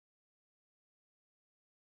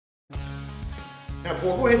Now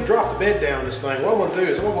before I go ahead and drop the bed down this thing, what I'm going to do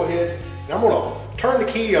is I'm going to go ahead and I'm going to turn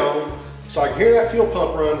the key on so I can hear that fuel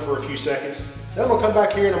pump run for a few seconds. Then I'm going to come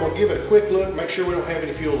back here and I'm going to give it a quick look, make sure we don't have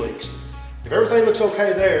any fuel leaks. If everything looks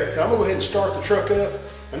okay there, then I'm going to go ahead and start the truck up.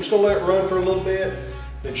 I'm just going to let it run for a little bit,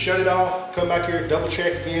 then shut it off, come back here, double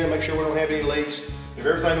check again, make sure we don't have any leaks. If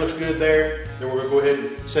everything looks good there, then we're going to go ahead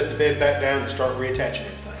and set the bed back down and start reattaching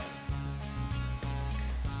everything.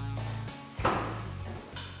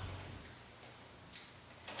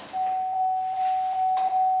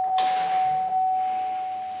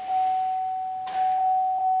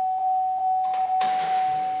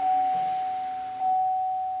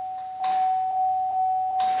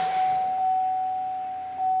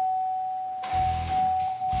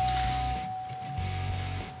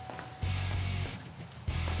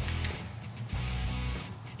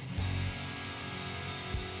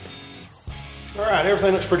 All right,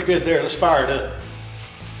 everything looks pretty good there. Let's fire it up.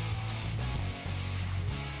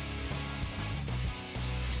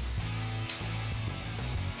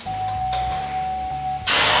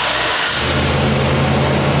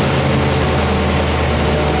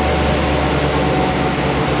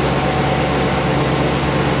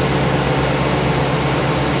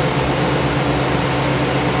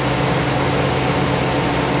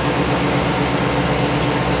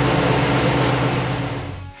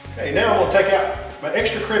 Okay, now I'm going to take out my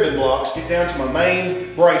extra cribbing blocks, get down to my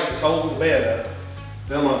main brace that's holding the bed up.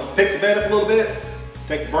 Then I'm going to pick the bed up a little bit,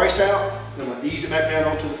 take the brace out, and I'm going to ease it back down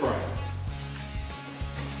onto the frame.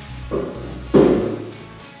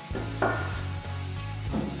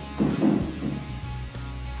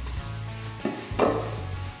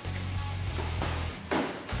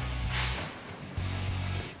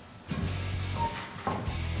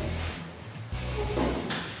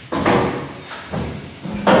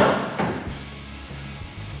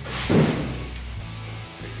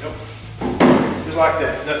 Just like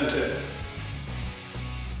that, nothing to it.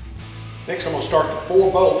 Next I'm going to start the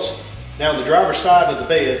 4 bolts down the driver's side of the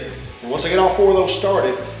bed. And once I get all 4 of those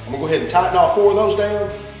started, I'm going to go ahead and tighten all 4 of those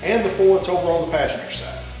down and the 4 that's over on the passenger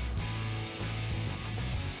side.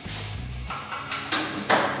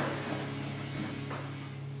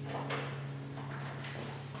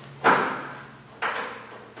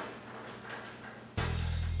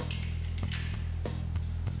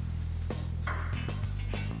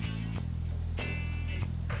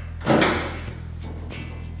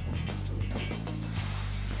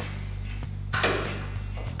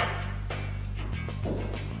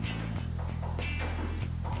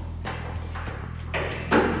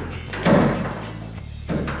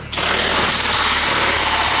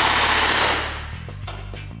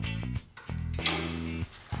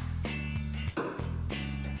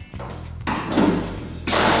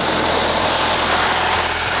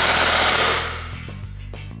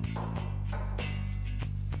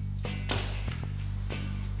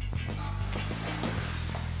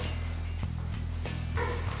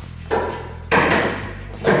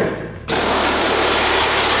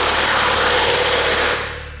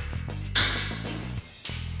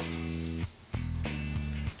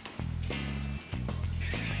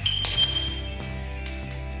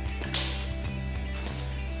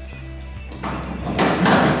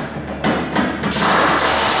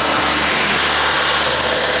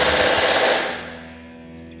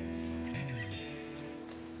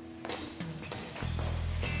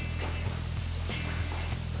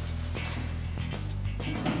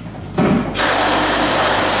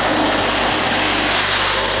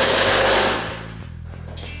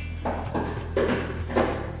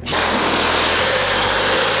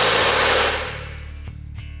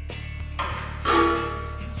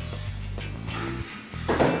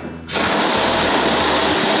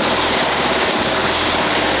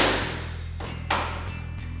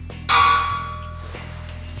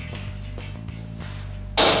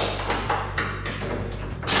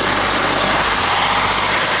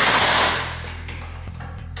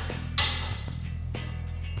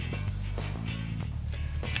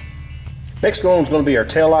 Next on is going to be our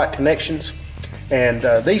taillight connections, and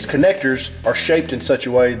these connectors are shaped in such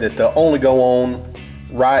a way that they'll only go on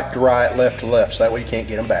right to right, left to left, so that way you can't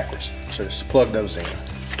get them backwards. So just plug those in.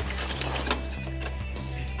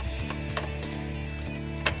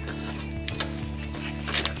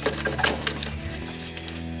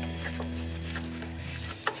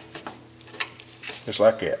 Just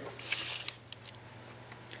like that.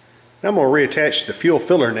 Now I'm going to reattach the fuel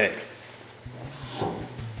filler neck.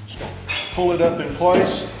 Pull it up in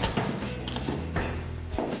place.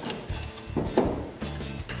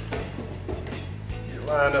 You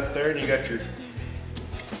line up there and you got your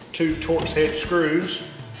 2 Torx head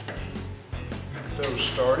screws. Get those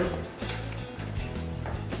started.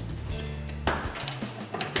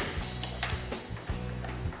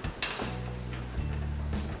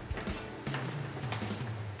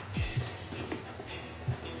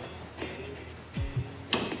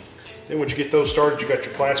 Then once you get those started, you got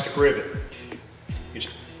your plastic rivet. You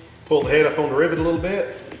just pull the head up on the rivet a little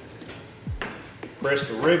bit, press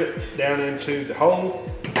the rivet down into the hole,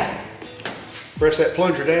 press that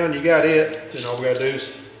plunger down, you got it. Then all we gotta do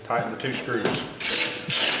is tighten the 2 screws.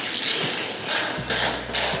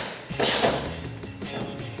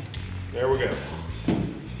 There we go.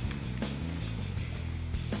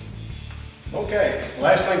 Okay,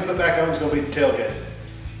 last thing to put back on is going to be the tailgate.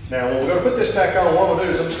 Now when we're going to put this back on, what I'm going to do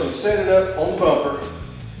is I'm just going to set it up on the bumper.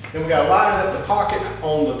 Then we got to line up the pocket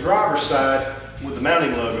on the driver's side with the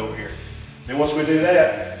mounting lug over here. Then once we do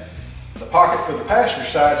that, the pocket for the passenger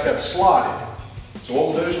side's got to slot in. So what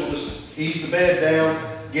we'll do is we'll just ease the bed down,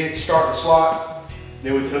 get it to start the slot,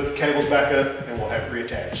 then we can hook the cables back up and we'll have it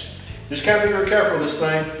reattached. Just kind of be real careful with this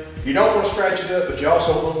thing. You don't want to scratch it up, but you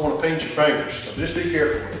also don't want to pinch your fingers. So just be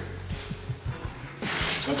careful with it.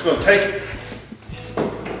 I'm just going to take it,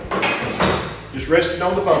 just rest it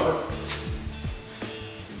on the bumper.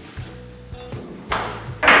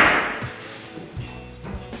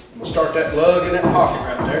 I'm going to start that lug in that pocket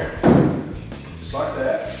right there, just like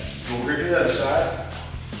that. Go over here to the other side.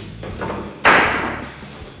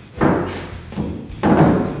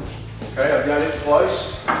 Okay, I've got it in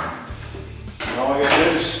place. And all I got to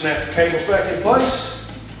do is snap the cables back in place.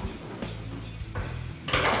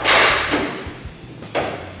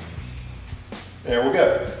 There we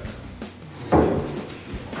go.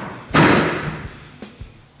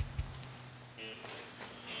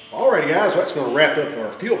 Alrighty guys, that's going to wrap up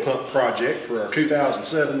our fuel pump project for our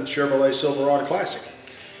 2007 Chevrolet Silverado Classic.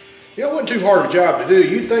 You know, it wasn't too hard of a job to do.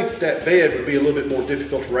 You'd think that that bed would be a little bit more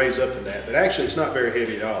difficult to raise up than that, but actually it's not very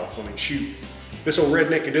heavy at all. I mean, shoot, if this old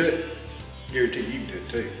redneck can do it, I guarantee you can do it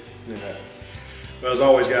too. Well, as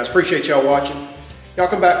always guys, appreciate y'all watching. Y'all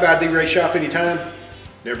come back by D-Ray Shop anytime.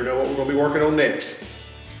 Never know what we're going to be working on next.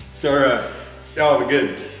 All right, y'all have a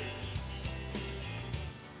good one.